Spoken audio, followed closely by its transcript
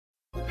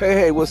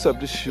Hey, what's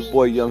up? This is your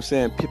boy, you know what I'm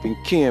saying,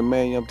 Pimpin Ken,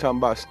 man, you know what I'm talking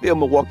about. Still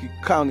Milwaukee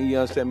County, you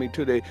understand me,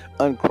 till they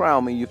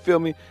uncrown me, you feel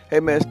me? Hey,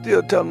 man,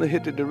 still tell them to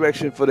hit the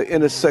direction for the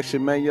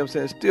intersection, man, you know what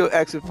I'm saying? Still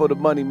asking for the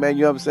money, man,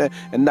 you know what I'm saying,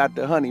 and not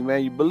the honey,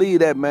 man. You believe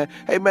that, man?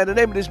 Hey, man, the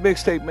name of this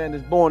mixtape, man,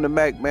 is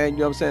BORN-2-MAC, man, you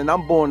know what I'm saying?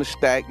 I'm born to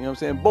stack, you know what I'm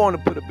saying? Born to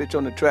put a bitch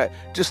on the track,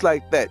 just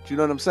like that, you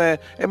know what I'm saying?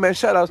 Hey, man,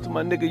 shout outs to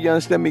my nigga, you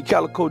understand me,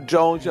 Calico Jonez, you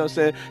know what I'm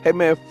saying? Hey,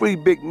 man, free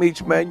Big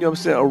Meech, man, you know what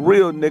I'm saying? A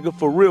real nigga,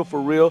 for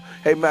real.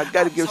 Hey, man, I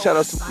gotta give shout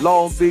outs to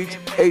Long Beach,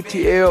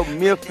 ATL,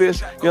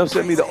 Memphis, you know what I'm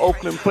saying, me, the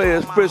Oakland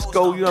players,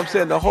 Frisco, you know what I'm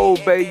saying, the whole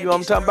Bay, you know what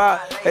I'm talking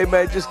about? Hey,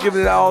 man, just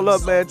giving it all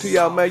up, man, to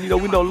y'all, man. You know,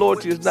 we know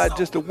loyalty is not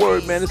just a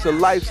word, man, it's a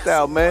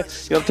lifestyle, man.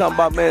 You know what I'm talking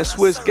about, man,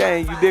 Swiss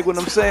gang, you dig what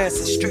I'm saying?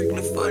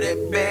 Strictly for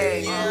that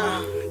bag,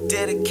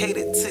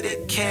 dedicated to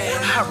that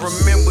cash. I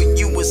remember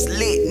you was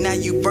lit, now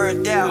you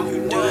burnt out.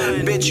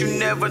 Bet you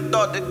never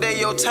thought the day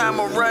your time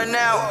will run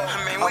out.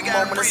 I mean, we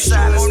got a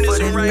silence for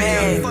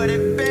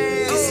that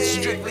bag. This is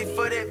strictly